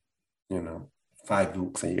 you know, 5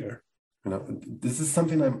 books a year. You know, this is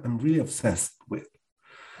something I'm really obsessed with,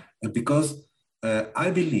 because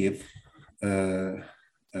I believe I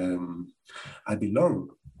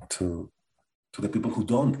belong to the people who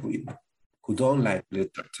don't read, who don't like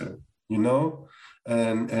literature, you know,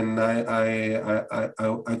 and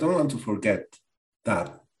I don't want to forget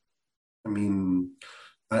that. I mean,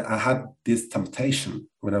 I had this temptation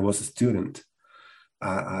when I was a student.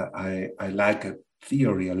 I like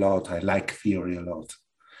theory a lot. I like theory a lot,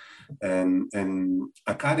 and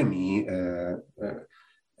academy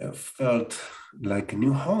felt like a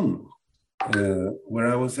new home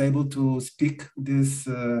where I was able to speak this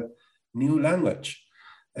new language,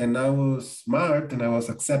 and I was smart and I was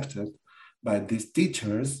accepted by these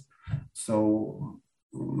teachers. So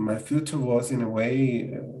my future was in a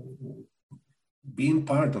way being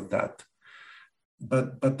part of that.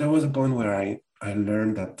 But there was a point where I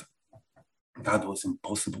learned that that was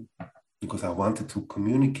impossible because I wanted to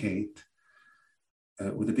communicate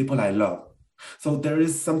with the people I love. So there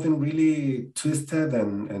is something really twisted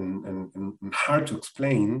and hard to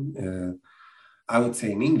explain. I would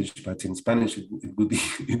say in English, but in Spanish it would be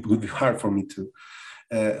it would be hard for me to,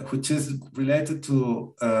 which is related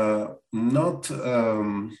to not.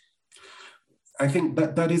 I think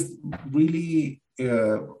that is really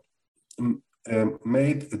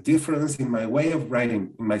made a difference in my way of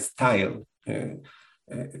writing, in my style.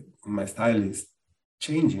 My style is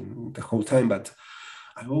changing the whole time, but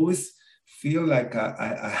I always feel like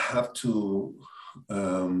I have to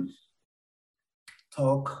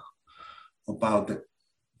talk about the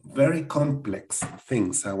very complex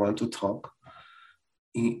things I want to talk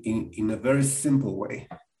in a very simple way,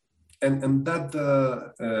 and that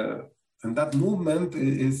movement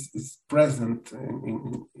is present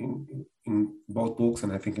in both books,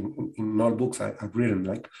 and I think in all books I've written.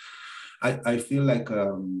 Like I feel like,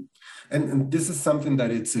 and this is something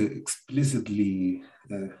that it's explicitly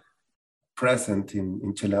present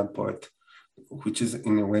in Chilean Poet, which is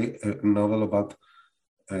in a way a novel about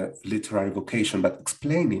literary vocation, but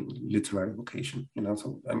explaining literary vocation. You know,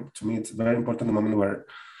 so to me it's very important the moment where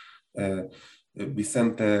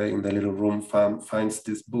Vicente in the little room finds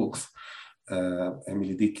these books,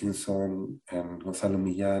 Emily Dickinson and Gonzalo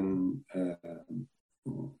Millán.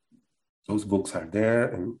 Those books are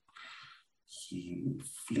there, and he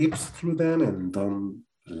flips through them and don't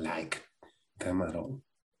like them at all.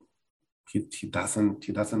 He doesn't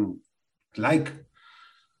like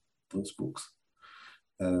those books.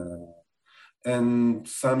 And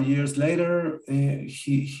some years later,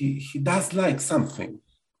 he does like something,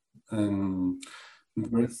 and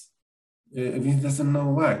he doesn't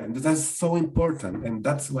know why. And that's so important, and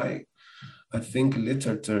that's why I think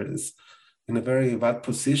literature is in a very bad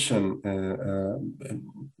position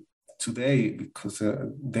today, because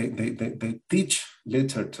they teach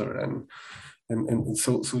literature, and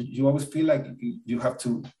so you always feel like you have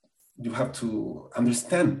to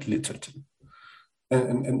understand literature,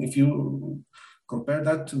 and if you compare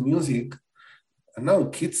that to music, and now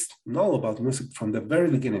kids know about music from the very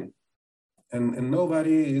beginning, and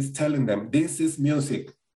nobody is telling them this is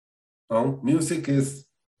music. No, music is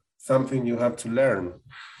something you have to learn.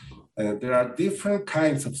 There are different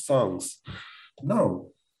kinds of songs.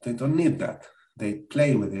 No, they don't need that. They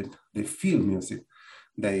play with it. They feel music.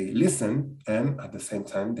 They listen, and at the same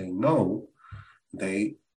time, they know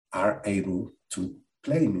they are able to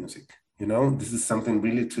play music. You know, this is something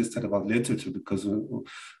really twisted about literature, because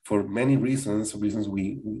for many reasons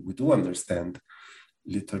we do understand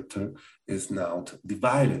literature is now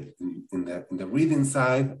divided in the reading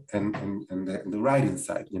side and the writing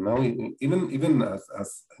side. You know, even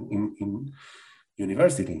as in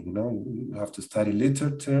university, you know, you have to study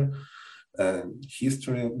literature,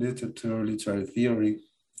 history of literature, literary theory,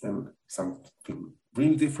 and something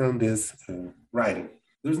really different is writing.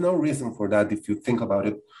 There's no reason for that if you think about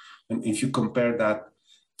it, and if you compare that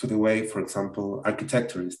to the way, for example,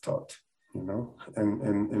 architecture is taught. You know,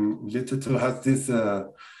 and literature has this.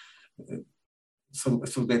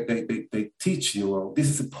 So they teach you, well, this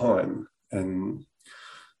is a poem,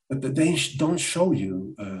 but they don't show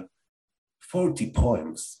you 40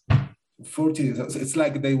 poems. 40. It's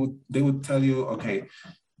like they would tell you, okay,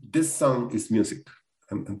 this song is music,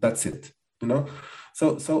 and that's it. You know.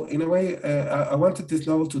 So in a way, I wanted this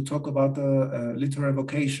novel to talk about literary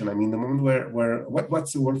vocation. I mean, the moment where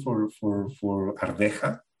what's the word for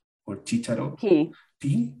arveja? Or chicharo? P.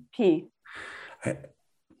 P? P.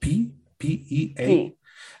 P? P-E-A?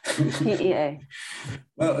 P-E-A.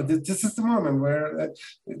 Well, this is the moment where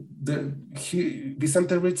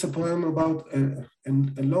Vicente reads a poem about a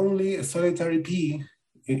lonely, a solitary pea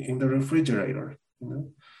in the refrigerator. You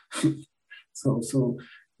know? so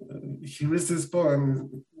he reads this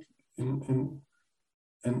poem, and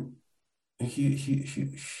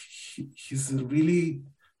he's really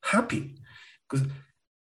happy because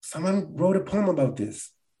someone wrote a poem about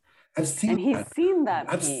this, I've seen And he's that. seen that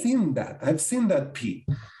I've pee. seen that. I've seen that pee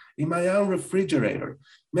in my own refrigerator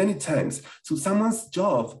many times. So someone's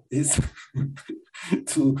job is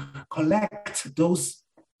to collect those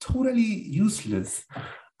totally useless,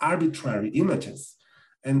 arbitrary images.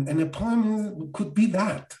 And a poem could be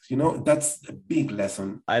that, that's a big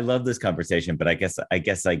lesson. I love this conversation, but I guess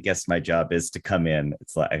my job is to come in.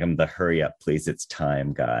 It's like I'm the hurry up, please, it's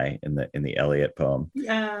time guy in the Eliot poem.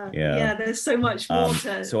 Yeah. There's so much more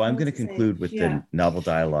so I'm going to conclude with the novel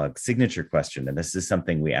dialogue signature question. And this is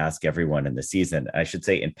something we ask everyone in the season. I should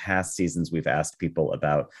say in past seasons, we've asked people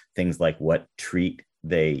about things like what treat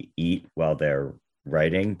they eat while they're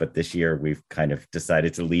writing, but this year we've kind of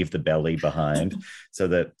decided to leave the belly behind. So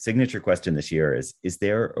the signature question this year is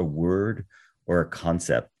there a word or a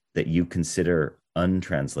concept that you consider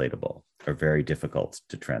untranslatable or very difficult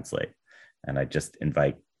to translate? And I just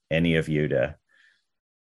invite any of you to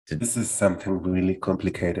This is something really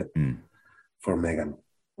complicated for Megan.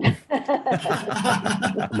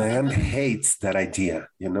 Megan hates that idea,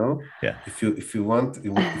 Yeah. If you want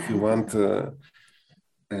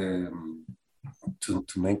to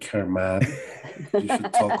make her mad, you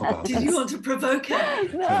should talk about Did you want to provoke her?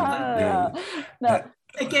 No.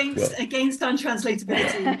 Against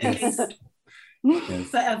untranslatability.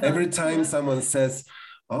 Yes. Every time someone says,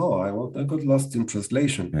 "Oh, I got lost in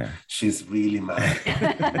translation," she's really mad.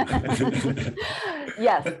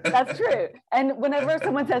 Yes, that's true. And whenever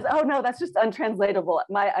someone says, "Oh no, that's just untranslatable,"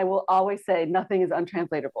 I will always say nothing is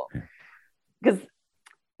untranslatable, because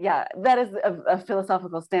that is a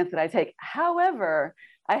philosophical stance that I take. However,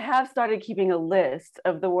 I have started keeping a list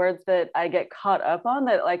of the words that I get caught up on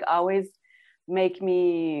that always make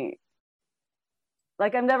me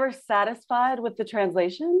I'm never satisfied with the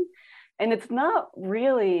translation. And it's not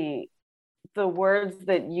really the words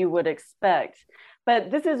that you would expect. But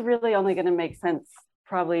this is really only going to make sense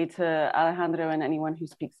probably to Alejandro and anyone who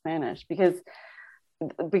speaks Spanish, because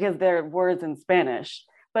they're words in Spanish.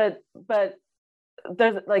 But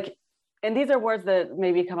there's and these are words that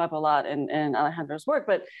maybe come up a lot in Alejandro's work,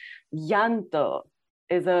 but llanto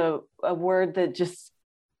is a word that just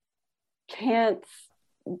can't,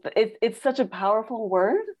 it's such a powerful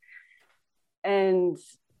word. And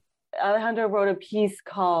Alejandro wrote a piece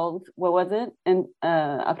called, what was it? And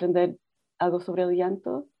Aprender algo sobre el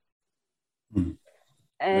llanto.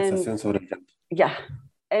 Conversación sobre el llanto. Yeah.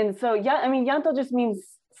 And so, llanto just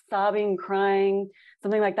means sobbing, crying,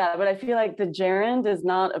 something like that. But I feel like the gerund is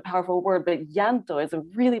not a powerful word, but llanto is a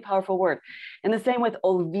really powerful word. And the same with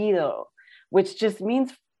olvido, which just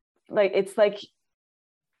means it's like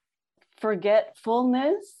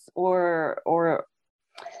forgetfulness or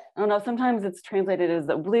I don't know, sometimes it's translated as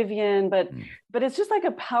oblivion, but it's just like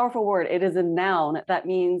a powerful word. It is a noun that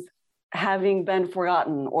means having been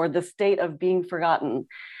forgotten or the state of being forgotten.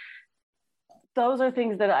 Those are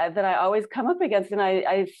things that I always come up against, and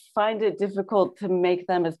I find it difficult to make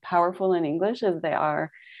them as powerful in English as they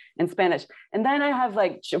are in Spanish. And then I have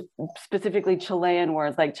specifically Chilean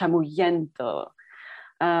words like chamuyento,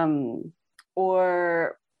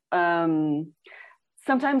 or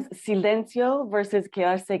sometimes silencio versus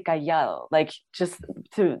quedarse callado, just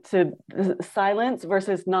to silence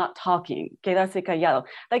versus not talking, quedarse callado.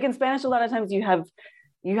 In Spanish, a lot of times you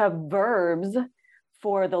have verbs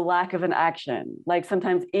for the lack of an action.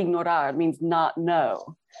 Sometimes ignorar means not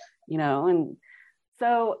know, and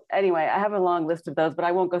so anyway, I have a long list of those, but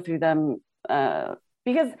I won't go through them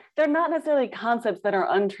because they're not necessarily concepts that are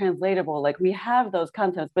untranslatable. We have those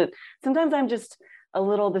concepts, but sometimes I'm just a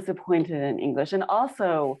little disappointed in English. And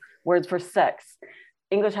also words for sex.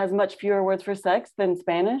 English has much fewer words for sex than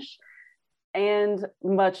Spanish, and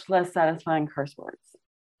much less satisfying curse words.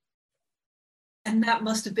 And that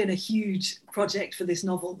must have been a huge project for this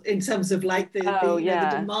novel in terms of the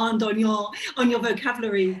demand on your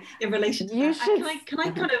vocabulary in relation to that. Can I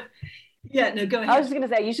kind of go ahead. I was just going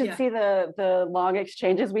to say, you should see the long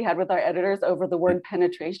exchanges we had with our editors over the word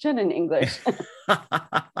penetration in English.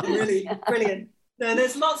 Really brilliant. No,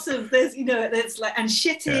 there's lots of and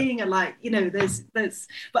shitting and there's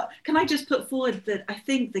but can I just put forward that I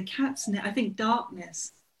think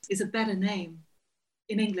darkness is a better name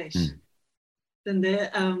in English than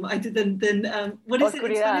what is it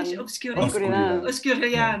in Spanish?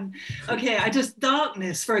 Oscuridad. Okay,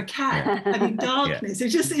 darkness for a cat. I mean, darkness.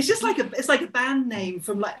 It's just like a band name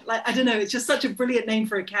from I don't know. It's just such a brilliant name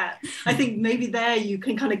for a cat. I think maybe there you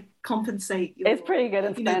can kind of compensate. It's pretty good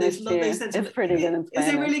in Spanish too. It's pretty good in Spanish.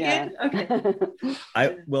 Is it really good? Okay.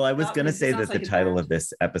 I was going to say that the title of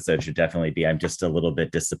this episode should definitely be "I'm just a little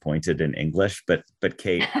bit disappointed in English," but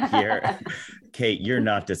Kate, you're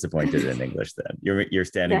not disappointed in English. Then you're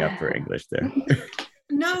standing up for English there.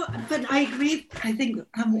 No, but I agree. I think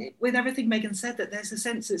with everything Megan said, that there's a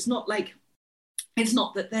sense it's not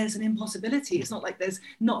that there's an impossibility. It's not like there's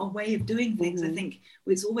not a way of doing things. I think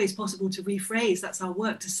it's always possible to rephrase. That's our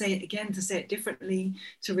work, to say it again, to say it differently,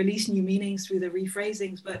 to release new meanings through the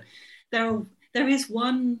rephrasings. But there is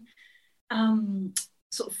one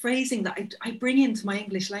sort of phrasing that I bring into my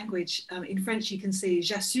English language. In French, you can say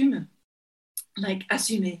j'assume, like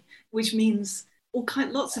assumer, which means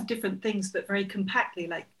lots of different things, but very compactly.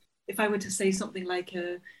 Like if I were to say something like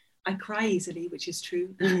I cry easily, which is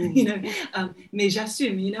true, mais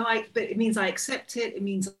j'assume, but it means I accept it. It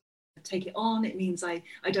means I take it on. It means I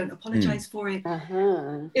don't apologize for it.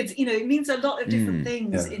 It's, it means a lot of different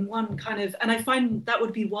things in one kind of, and I find that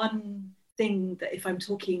would be one thing that if I'm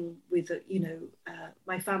talking with,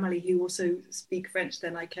 my family who also speak French,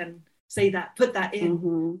 then I can say that, put that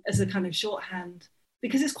in as a kind of shorthand,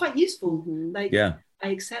 because it's quite useful. I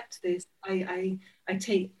accept this. I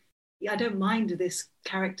take, I don't mind this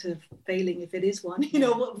character failing if it is one,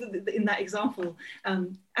 in that example.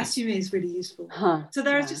 Assume is really useful. So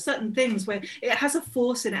there are just certain things where it has a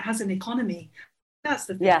force and it has an economy. That's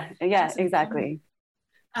the thing. Yeah, exactly.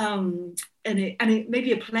 And it may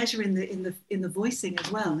be a pleasure in the voicing as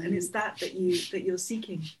well, and it's that you're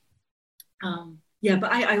seeking.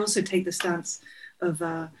 But I also take the stance of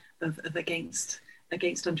against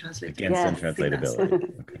untranslatability. Against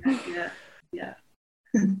untranslatability. Okay. Yeah.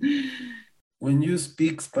 When you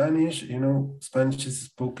speak Spanish, Spanish is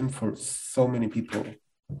spoken for so many people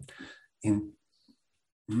in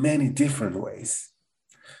many different ways,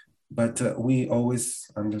 but we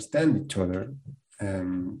always understand each other.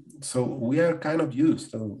 So we are kind of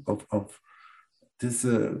used of this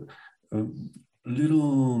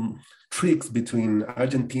little tricks between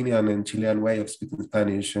Argentinian and Chilean way of speaking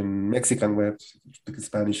Spanish and Mexican way of speaking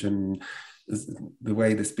Spanish, and the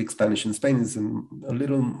way they speak Spanish in Spain is a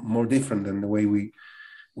little more different than the way we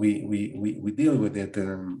deal with it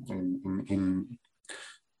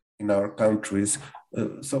in our countries.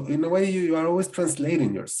 So in a way, you are always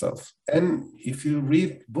translating yourself. And if you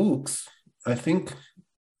read books, I think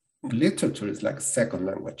literature is like a second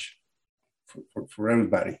language for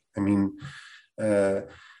everybody. I mean,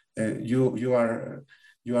 you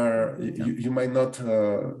might not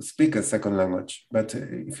speak a second language, but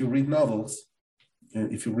if you read novels,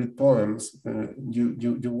 if you read poems,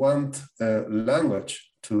 you want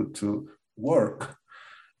language to work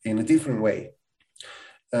in a different way,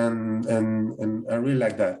 and I really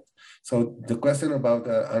like that. So the question about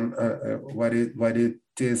what it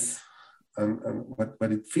is and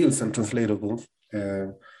what it feels untranslatable,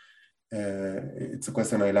 it's a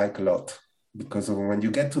question I like a lot, because when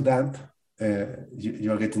you get to that,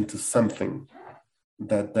 you're getting to something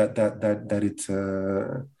that it's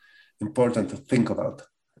important to think about,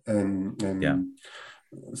 and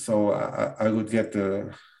so I would get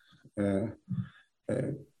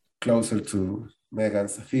closer to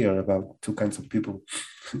Megan's fear about two kinds of people,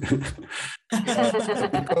 because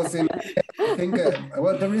I think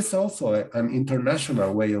there is also an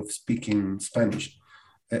international way of speaking Spanish,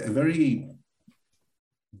 a very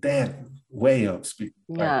dead way of speaking.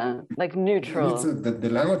 Like neutral. It's the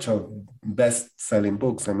language of best-selling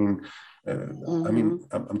books. I mean,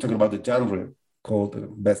 I'm talking about the genre called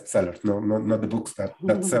bestsellers. No, not the books that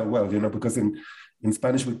sell well. Because in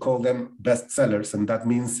Spanish we call them bestsellers, and that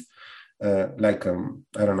means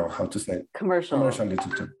I don't know how to say, commercial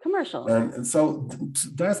literature. Commercial. And so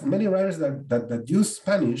there's many writers that use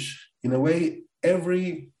Spanish in a way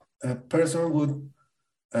every person would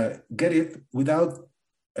get it without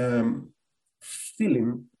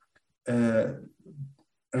feeling a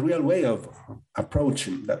real way of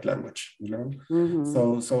approaching that language,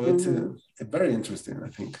 So it's very interesting, I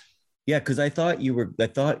think. Yeah, because I thought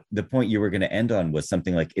the point you were going to end on was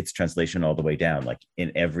something like it's translation all the way down, like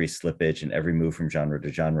in every slippage and every move from genre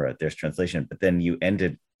to genre, there's translation. But then you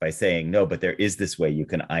ended by saying, no, but there is this way you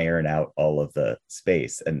can iron out all of the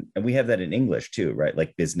space. And we have that in English too, right?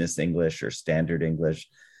 Like business English or standard English.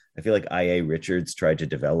 I feel like I.A. Richards tried to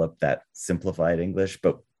develop that simplified English,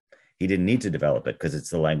 but he didn't need to develop it because it's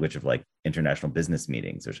the language of like international business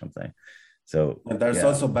meetings or something. So and there's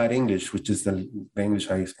also bad English, which is the English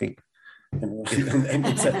I speak. And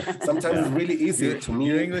sometimes it's really easy to me.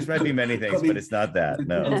 Your English might be many things, but it's not that.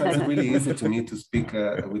 No. Sometimes it's really easy to me to speak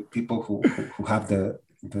with people who have the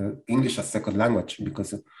English as second language,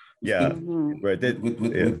 because right.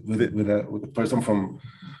 With a person from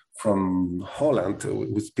from Holland,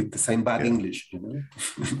 we speak the same bad English, you know.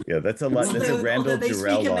 Yeah, that's a lot. That's a Randall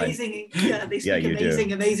Jarrell line. They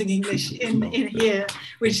speak amazing English in here,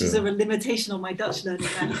 which is a limitation on my Dutch learning,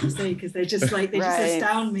 I have to say, because they just just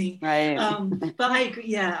astound me. Right. But I agree.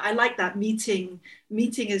 Yeah, I like that meeting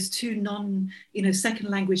as two second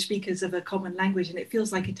language speakers of a common language, and it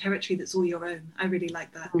feels like a territory that's all your own. I really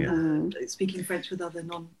like that. Speaking French with other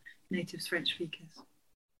non-native French speakers.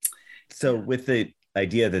 So with the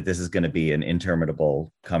idea that this is going to be an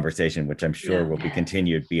interminable conversation, which I'm sure will be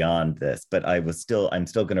continued beyond this, but I'm still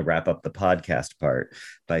going to wrap up the podcast part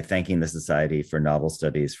by thanking the Society for Novel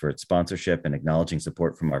Studies for its sponsorship and acknowledging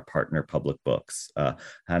support from our partner, Public Books.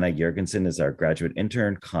 Hannah Jurgensen is our graduate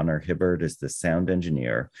intern. Connor Hibbard is the sound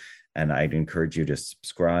engineer. And I'd encourage you to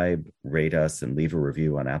subscribe, rate us, and leave a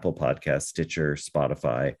review on Apple Podcasts, Stitcher,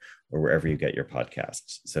 Spotify, or wherever you get your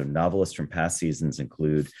podcasts. So novelists from past seasons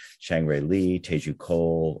include Shangri Lee, Teju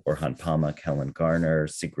Cole, Orhan Pamuk, Helen Garner,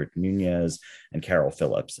 Sigrid Nunez, and Carol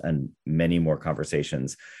Phillips, and many more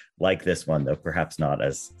conversations like this one, though perhaps not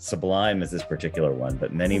as sublime as this particular one,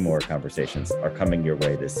 but many more conversations are coming your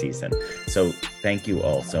way this season. So thank you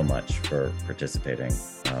all so much for participating.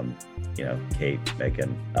 Kate,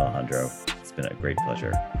 Megan, Alejandro, it's been a great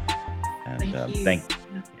pleasure. And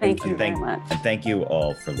thank you very much. And thank you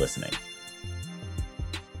all for listening.